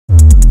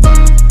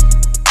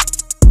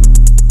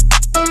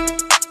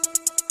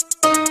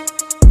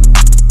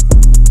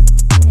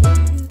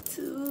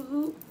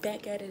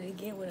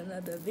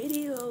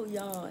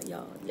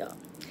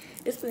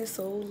been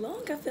so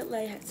long, I feel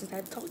like, since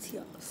I've talked to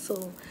y'all.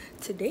 So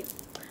today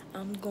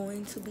I'm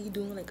going to be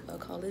doing like a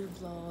college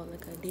vlog,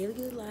 like a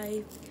daily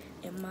life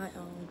and my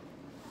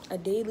a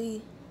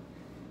daily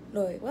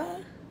no wait,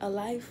 what?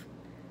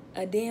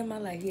 A day in my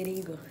life. Yeah, there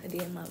you go. A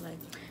day in my life.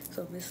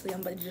 So basically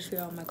I'm about to just show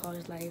y'all my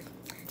college life.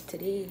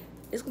 Today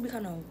it's gonna be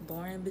kind of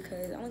boring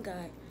because I only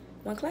got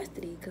one class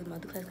today because my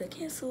other class got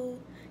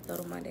canceled. Y'all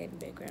don't mind that in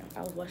the background.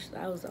 I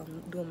was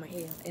doing my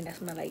hair, and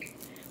that's my, like,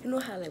 you know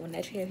how like when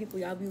natural hair people,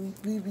 y'all be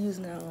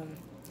using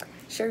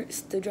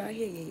shirts to dry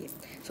hair. Yeah.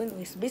 So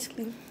anyways,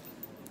 basically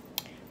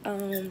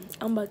I'm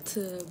about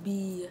to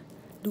be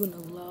doing a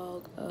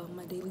vlog of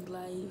my daily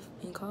life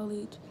in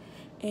college,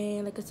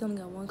 and like I said, I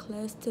only got one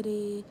class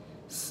today,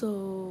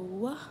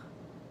 so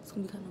it's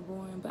gonna be kind of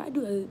boring, but I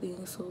do other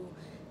things, so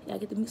yeah, I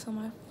get to meet some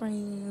of my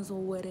friends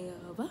or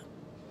whatever.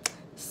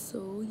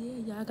 So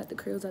yeah, y'all, got the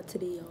curls out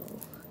today, y'all.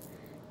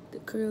 The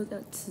curls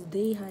out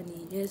today,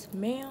 honey. Yes,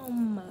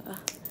 ma'am.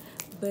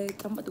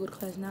 But I'm about to go to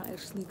class now,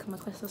 actually, because my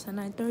class starts at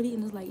 9:30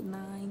 and it's like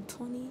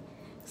 9:20.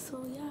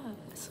 So yeah,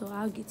 so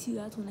I'll get to you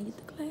guys when I get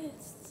to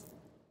class.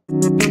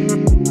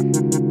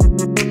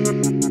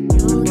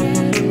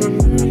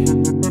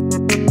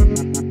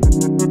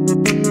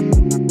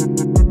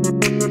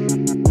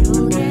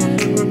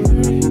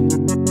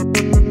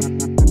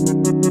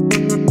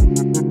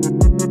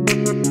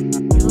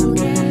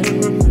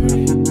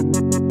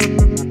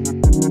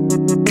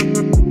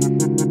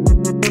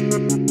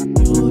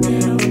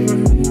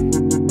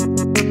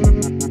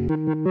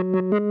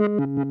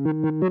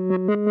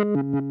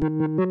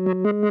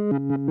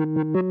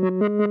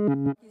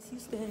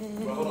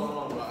 Bro, hold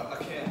on, bro. I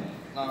can't.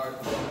 Nah, right.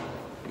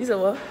 You said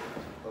what?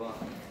 Hold on.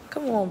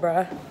 Come on, bro.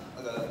 I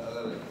got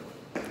it.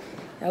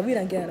 Now we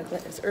done get out of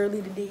class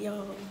early today,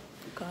 y'all.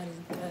 God is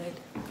good.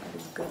 God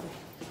is good.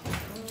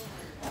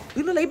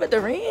 We look like about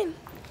to rain.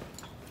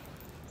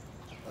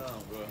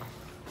 Oh, bro.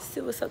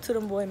 See what's up to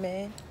them boy,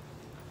 man.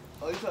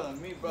 Oh, you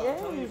telling me, bro? Yes.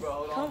 I'm telling you, bro.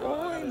 Hold on, Come bro.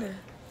 on.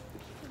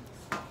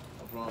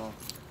 What's wrong?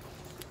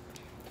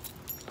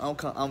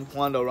 I'm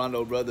Quando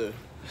Rondo, brother.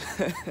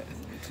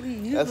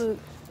 Please, you look.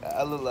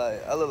 I look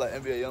like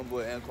NBA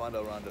YoungBoy and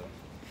Quando Rondo.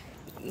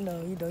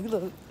 No, you don't. You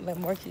look like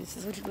Marcus.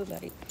 That's what you look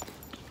like.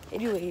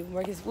 Anyway,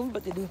 Marcus, what we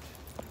about to do?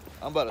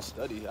 I'm about to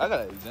study. I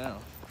got an exam.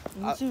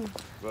 Me too.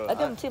 Bro, I think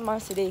I'm gonna take mine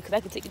today because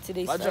I can take it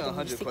today. I so drank can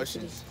 100 just take it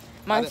questions.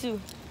 today. Mine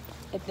too,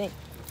 I think.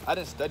 I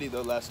didn't study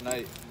though last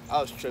night. I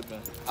was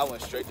tripping. I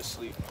went straight to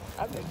sleep.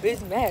 I've been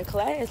busy. Man, I had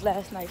class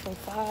last night from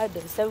 5 to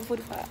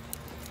 7:45.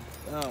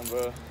 Damn,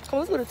 bro. Come,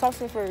 let's go to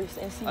Thompson first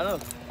and see. I know.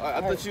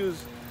 I thought you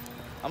was.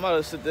 I'm about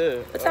to sit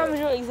there. What time is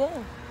your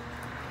exam?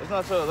 It's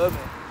not till 11.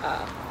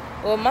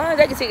 Well, mine,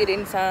 I can take it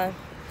anytime.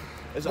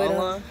 It's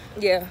online?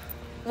 Yeah.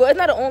 Well, it's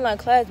not an online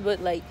class, but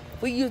like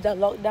we use that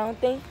lockdown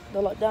thing,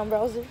 the lockdown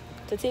browser,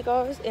 to take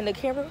ours and the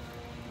camera,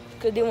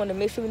 because they want to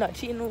make sure we're not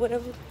cheating or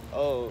whatever.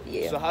 Oh,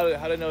 yeah. So how do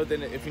they know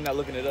then if you're not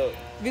looking it up?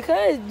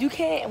 Because you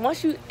can't,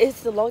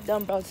 it's the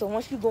lockdown browser, so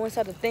once you go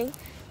inside the thing,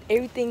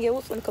 everything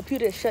else on the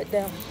computer is shut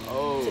down.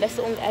 Oh. So that's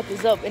the only app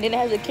is up, and then it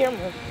has a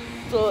camera.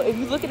 So if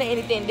you're looking at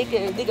anything, they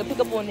could pick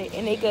up on it,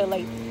 and they could,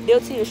 like, they'll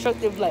tell you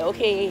instructive, like,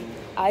 okay,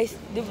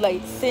 they've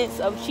like sense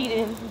of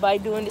cheating by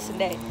doing this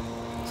and that.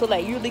 So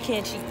like you really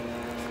can't cheat.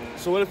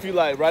 So what if you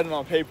like write it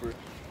on paper?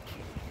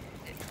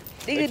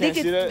 They can't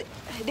see that?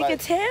 They can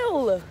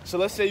tell. So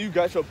let's say you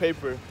got your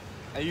paper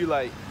and you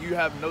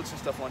have notes and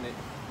stuff on it,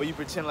 but you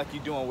pretend like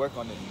you're doing work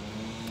on it.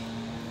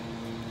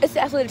 It's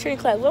actually the training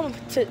class. What I'm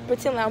to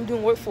pretend like I'm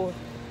doing work for.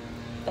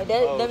 Like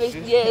that. Oh, that makes,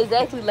 shit. yeah,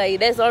 exactly. Like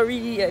that's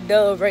already a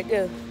dub right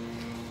there.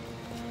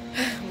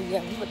 But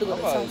yeah, I'm about to go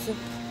to Thompson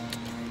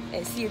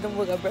and see if them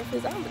boys got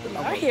breakfast. I'm about to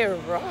let our hair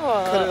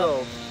raw. Cut it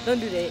off. Don't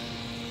do that.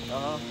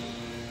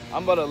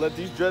 I'm about to let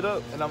these dread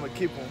up and I'm gonna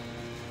keep them.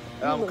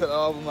 And I'm gonna cut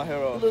all of my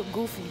hair off. You look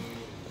goofy.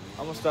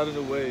 I'm gonna start a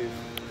new wave.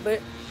 But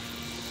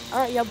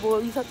alright, y'all boy.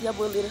 You talk to y'all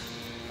boy later.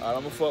 Alright,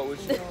 I'm gonna fuck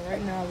with you.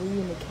 Right now we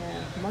in the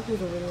cab.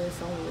 Marcus over there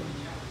somewhere.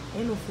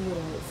 Ain't no food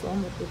on it, so I'm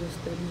about to go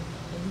study.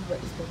 And he's about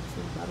to study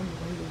too, but I don't know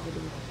when he's gonna do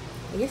it.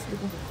 I guess he's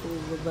looking for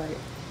food,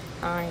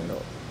 but I ain't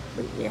know.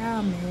 But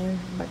yeah, man,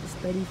 I'm about to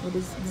study for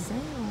this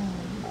exam.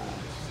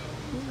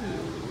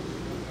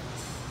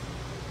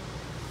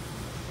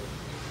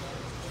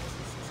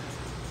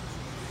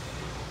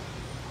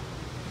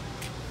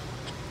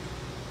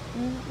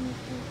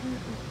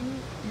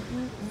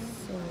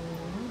 So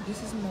this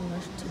is my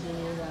lunch today.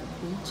 I got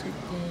baked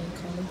chicken,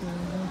 collard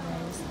greens, and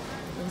rice,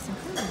 and some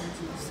cranberry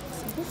juice.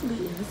 So hopefully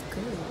it is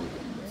good.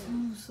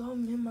 So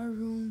I'm in my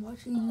room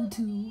watching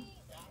YouTube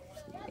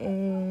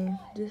and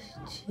just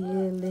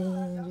chilling.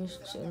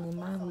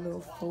 My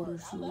little photo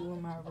shoot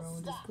in my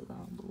room just because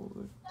I'm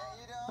bored.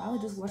 I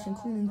was just watching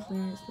Cooling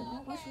Plants, but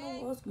I'm watching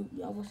no else group.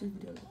 Y'all watch this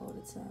video all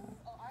the time.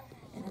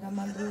 And I got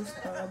my little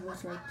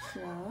Starbucks right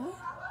here.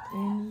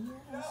 And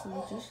yeah,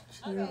 so just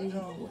chilling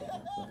or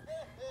whatever.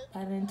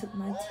 I done took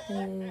my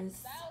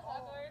test.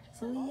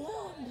 So yeah,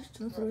 I'm just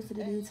chilling for the rest of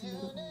the day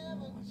till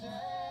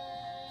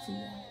So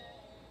yeah.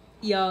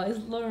 Y'all, it's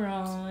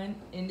Lauren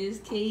and this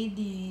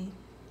KD.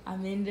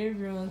 I'm in the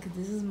room because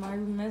this is my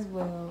room as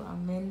well.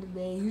 I'm in the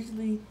bed.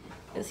 Usually,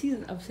 cause he's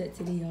upset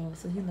today, y'all,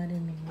 so he's not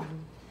in the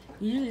room.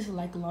 Usually, it's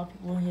like a lot of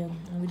people in here,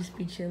 and we just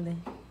be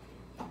chilling.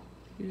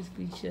 We just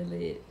be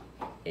chilling.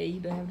 Hey, you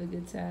don't have a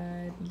good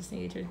time.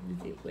 Listening to church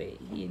music. Wait,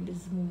 he in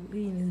this mood.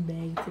 He in his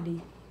bag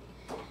today.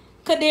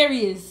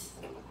 Kadarius,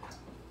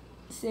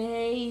 say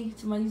hey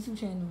to my YouTube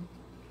channel.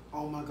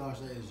 Oh my gosh,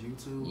 that is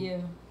YouTube? Yeah.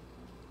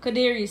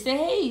 Kadarius, say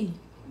hey.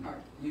 Alright,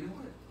 you know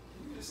what?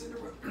 You just sit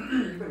there.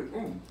 You better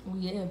boom. Oh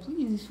yeah,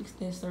 please fix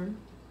that, sir.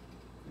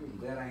 I'm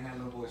glad I ain't had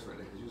no voice right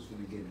there because you was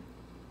finna get it.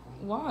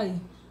 Why?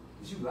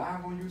 Is you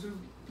live on YouTube?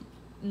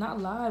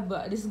 Not live,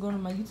 but this is going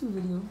to my YouTube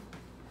video.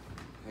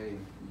 Hey,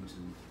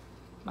 YouTube.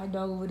 My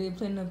dog over there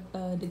playing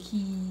the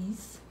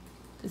keys,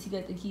 cause he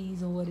got the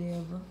keys or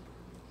whatever.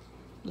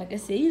 Like I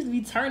said, he used to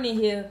be turning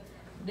here.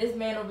 This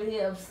man over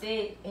here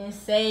upset and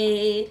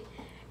sad.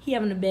 He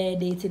having a bad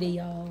day today,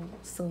 y'all.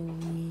 So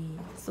yeah.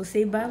 So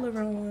say bye,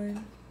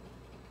 LaRon.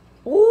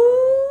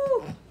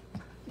 Ooh.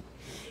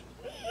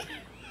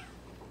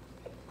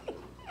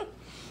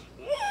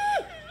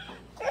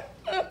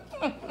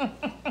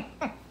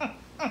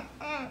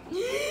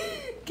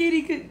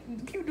 Kitty,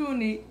 keep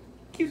doing it.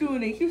 Keep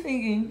doing it. Keep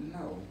singing.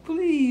 No.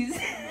 Please.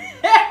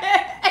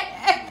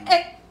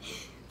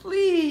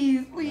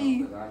 Please,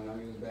 please. No, I know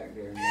he was back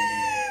there.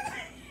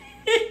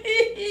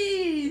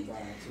 Please.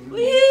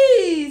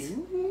 Please.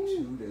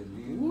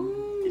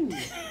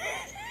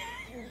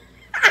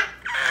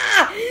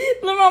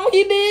 LaRon, what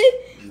he did?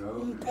 No.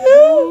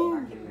 Ooh.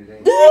 I'm not giving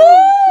it Ooh.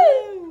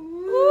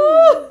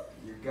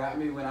 You got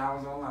me when I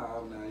was on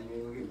live. Now you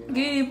ain't gonna get me.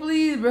 Get it,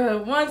 please,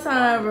 bro. One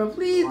time, bro.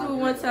 Please do it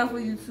one time for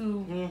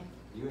YouTube.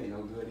 You ain't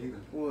no good either.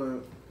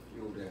 What?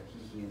 You over there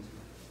hee-heeing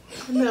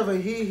too. Never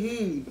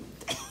he.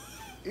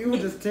 It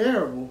was just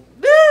terrible.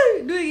 Do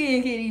it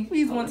again, Katie.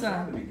 Please, one I'm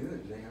trying time. to be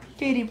good today.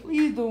 Katie,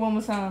 please do it one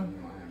more time.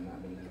 No, I am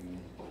not doing that again.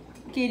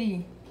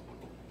 Katie.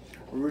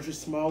 Richard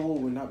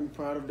Smallwood would not be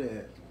proud of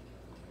that.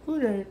 Who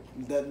that?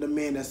 The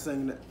man that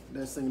sang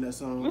that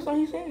song. What song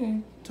he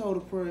singing?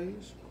 Total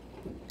Praise.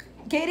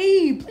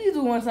 Katie, please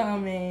do one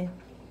time, man.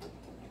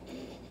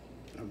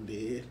 I'm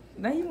dead.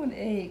 Now you want to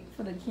egg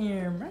for the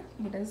camera,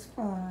 but that's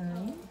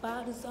fine.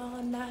 Bottles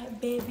all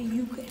night, baby.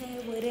 You can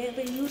have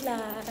whatever you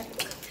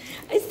like.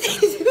 I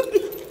said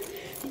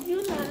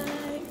you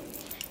like.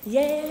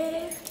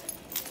 Yeah.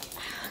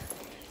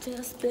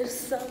 Just there's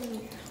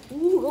something.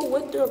 Ooh, go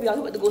what up, y'all?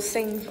 We about to go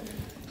sing.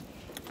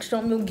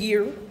 Show me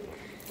gear.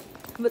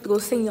 I'm about to go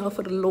sing y'all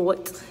for the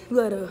Lord. We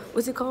got a,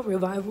 what's it called?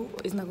 Revival?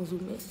 It's not gonna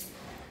zoom in.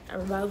 A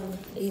revival.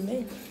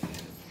 Amen.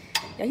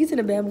 Yeah, he's in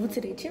a bad mood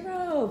today. Cheer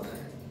up.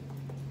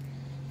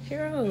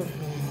 Cheer up.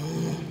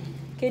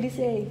 Katie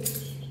say,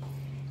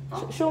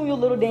 show me your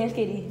little dance,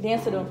 Katie.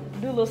 Dance to them.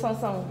 Do a little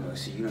something, something. Oh,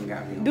 shit, you done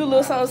got me on Do a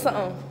little something,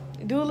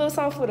 something. Do a little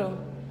something for them.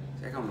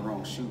 I got on the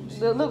wrong shoes.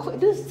 Look quick.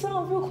 Do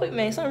something real quick,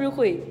 man. Something real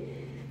quick.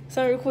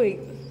 Something real quick.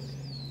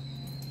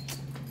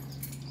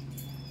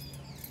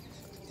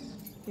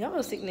 Y'all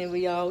was sitting there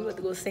with y'all. We about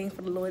to go sing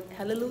for the Lord.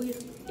 Hallelujah.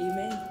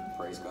 Amen.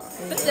 Praise God.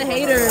 Such a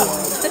hater.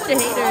 Such a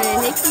hater.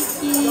 Hey,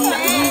 Kiki.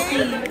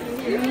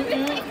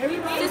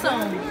 This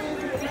song.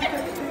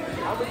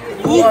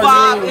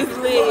 WUVOP is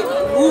lit.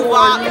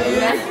 WUVOP is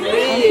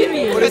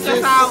lit. That's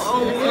just how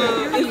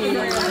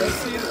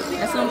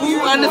That's on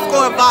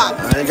WU_VOP. I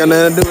ain't got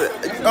nothing to do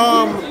with it.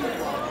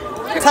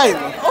 Taylor.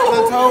 I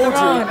told you.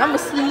 I'ma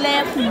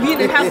slap you. We in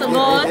the house of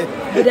God,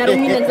 but that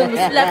don't mean that I'm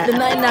gonna slap the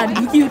night out.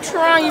 You keep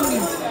trying me.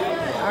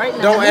 All right,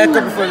 now, Don't act move.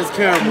 up in front of this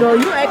camera. No,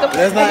 you act up.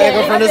 Let's not act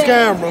up in front of this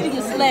camera. You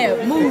can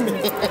slap. Move.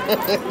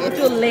 Put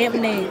your lamp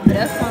name.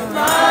 That's fine.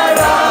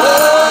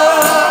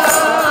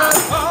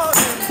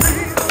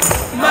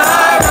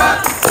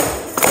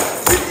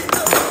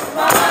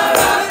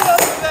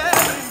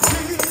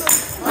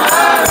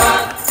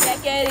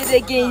 Back at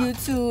it again, you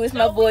two. It's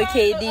my boy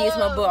KD. It's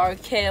my boy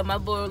Arkel. My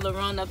boy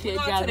LaRon up here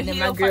driving, and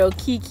my girl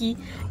Kiki.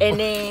 And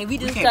then we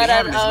just got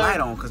out of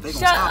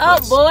shut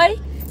up, boy.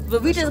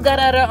 But we just got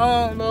out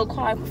of little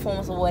choir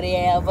performance or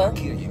whatever.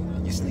 Kill you.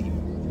 You sleep.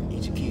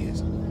 Eat your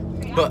kids.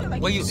 But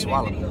when you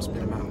Swallow them, spit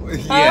them out.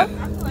 yeah, I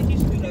feel like you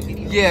should do that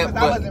video. Yeah, Because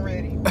but- I wasn't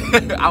ready.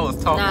 I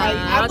was talking. Nah, I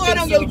I'm don't going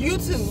on think your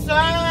so. YouTube.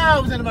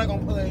 So, was anybody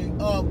gonna play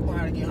How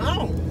to Get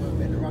Home?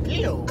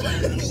 Raquel.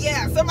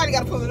 Yeah, somebody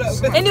got to pull it up.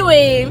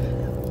 Anyway,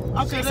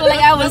 Okay, so like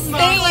I was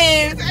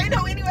saying, Ain't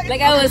no anyway.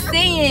 like I was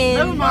saying.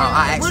 Never mind.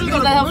 I We're actually-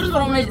 just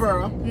gonna play,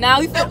 bro. Now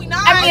we No, we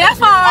not. I mean, that's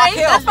fine.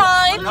 That's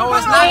fine. No,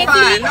 it's not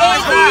fine. No,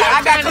 it's not.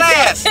 I got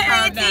class.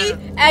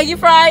 As you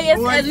fry, as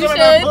Well, you you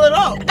gotta pull should.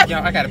 it up. Yo,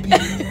 I gotta pee. I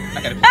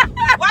gotta pee.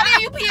 Why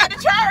didn't you pee at the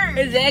church?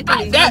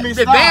 Exactly. That means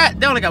The stop. bad,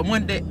 they only got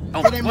one day.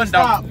 Oh, That means one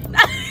stop. dog.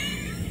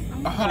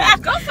 Oh, hold on.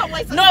 Go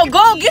somewhere. So No, you can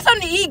go pee. get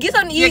something to eat. Get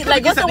something to Yeah, eat.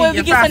 Like go somewhere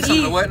we get something to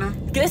eat. What now?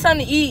 Get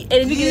something to eat,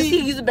 and if you get to see,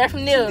 use the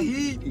bathroom there.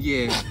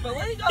 Yeah. But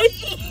where you gonna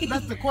eat?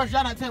 That's the question.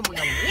 Y'all not telling me what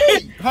y'all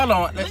eat. Hold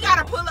on. We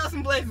gotta pull up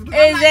some places.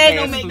 Exactly.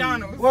 I'm not eating no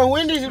McDonald's. Well,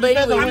 Wendy's. But But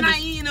anyway, I'm not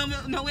Wendy's. eating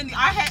no Wendy's.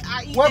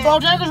 I eat Where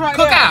that. Bojangles right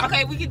Cookout. now?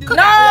 Okay, we can do No,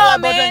 that.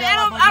 man,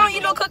 I don't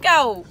eat no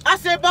cookout. I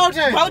said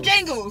Bojangles.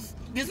 Bojangles.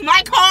 This is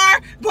my car,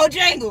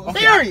 Bojangles. Okay.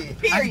 Period.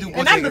 Period.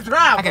 And I'm the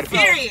driver. I got a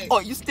Period. Oh,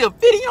 you still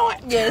fitting on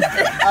it? Yes.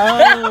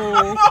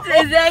 Oh.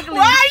 Exactly.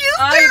 Why are you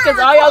still Because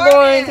all y'all going,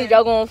 recording? because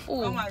y'all going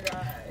full. Oh my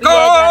God.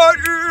 God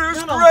is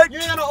You great.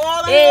 ain't got no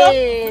oil in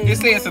Hey. It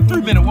says it's a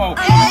 3-minute walk.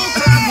 Everyone.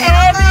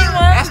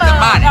 That's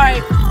demonic. All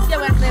right. See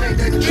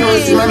you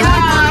guys later.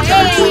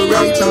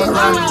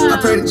 I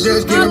pray the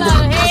judge get a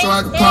book so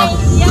I can pop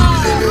it.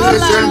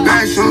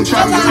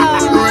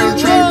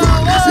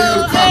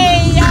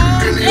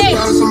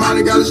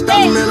 Somebody gotta stop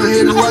him, man. I'm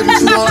here to work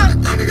too hard.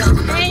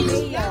 Hey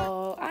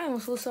y'all, I am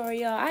so sorry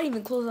y'all. I didn't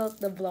even close out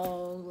the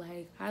vlog.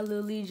 Like I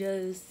literally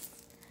just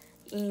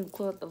didn't even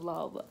close out the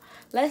vlog. But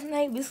last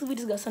night basically we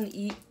just got something to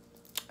eat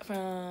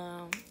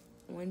from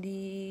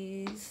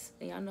Wendy's.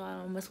 And y'all know I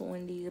don't mess with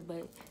Wendy's,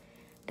 but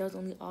that was the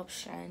only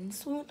option.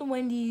 So we went to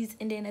Wendy's,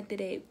 and then after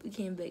that we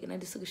came back and I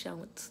just took a shower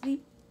and went to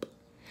sleep.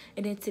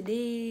 And then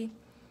today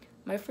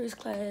my first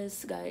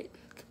class got,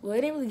 well,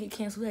 it didn't really get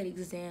canceled. We had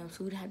exams,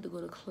 so we had to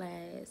go to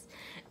class.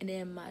 And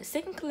then my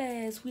second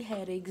class, we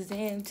had an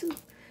exam too.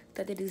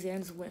 That the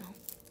exams went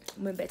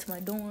back to my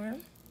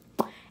dorm.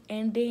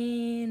 And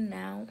then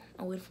now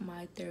I'm waiting for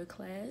my third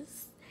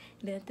class.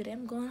 And then after that,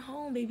 I'm going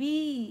home,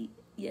 baby.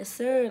 Yes,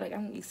 sir. Like,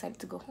 I'm excited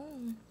to go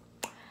home.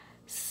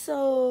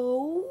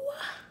 So,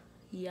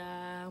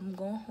 yeah, I'm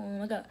going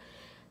home. I got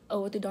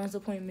with the Dawn's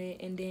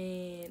appointment, and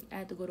then I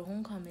had to go to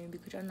homecoming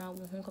because y'all know I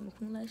won homecoming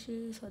queen last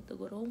year, so I had to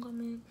go to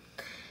homecoming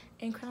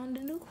and crown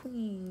the new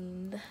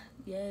queen.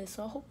 Yeah,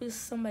 so I hope it's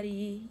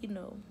somebody, you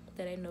know,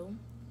 that I know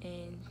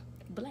and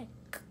black.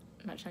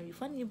 I'm not trying to be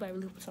funny, but I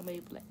really hope it's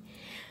somebody black.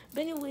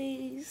 But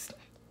anyways,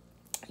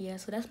 yeah,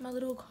 so that's my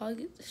little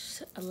college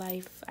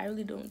life. I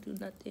really don't do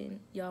nothing.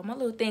 Y'all, my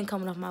little thing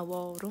coming off my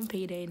wall, don't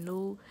pay that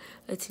no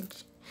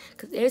attention.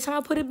 Because every time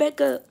I put it back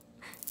up,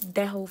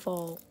 that whole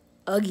fall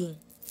again.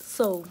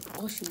 So,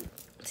 oh shoot.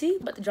 See,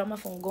 about to drop my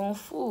phone, going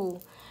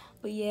full.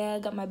 But yeah, I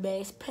got my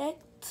bags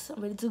packed.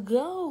 I'm ready to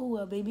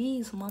go,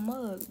 baby. So my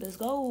mug, let's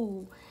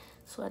go.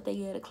 So after I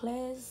get out of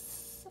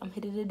class, I'm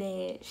headed to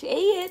dash.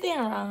 Hey, everything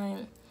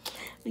around.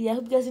 But yeah, I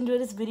hope you guys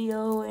enjoyed this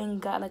video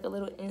and got like a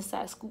little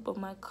inside scoop of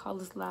my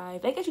college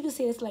life. I guess you could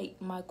say it's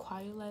like my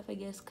choir life, I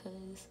guess,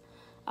 because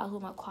I was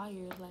with my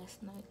choir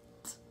last night.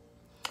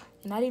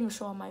 And I didn't even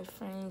show all my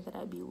friends that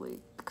I'd be with,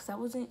 because I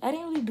didn't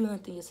really do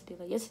anything yesterday.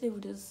 Like yesterday we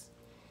just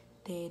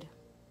dead.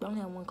 We only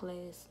had one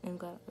class and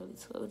got early,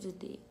 so it was just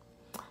dead.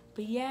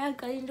 But yeah,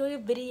 guys, enjoy the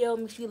video.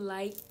 Make sure you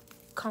like,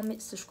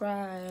 comment,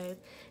 subscribe,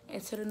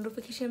 and turn the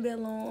notification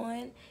bell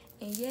on.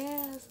 And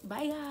yes,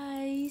 bye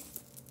guys.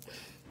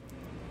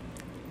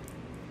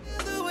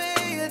 The way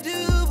I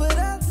do, but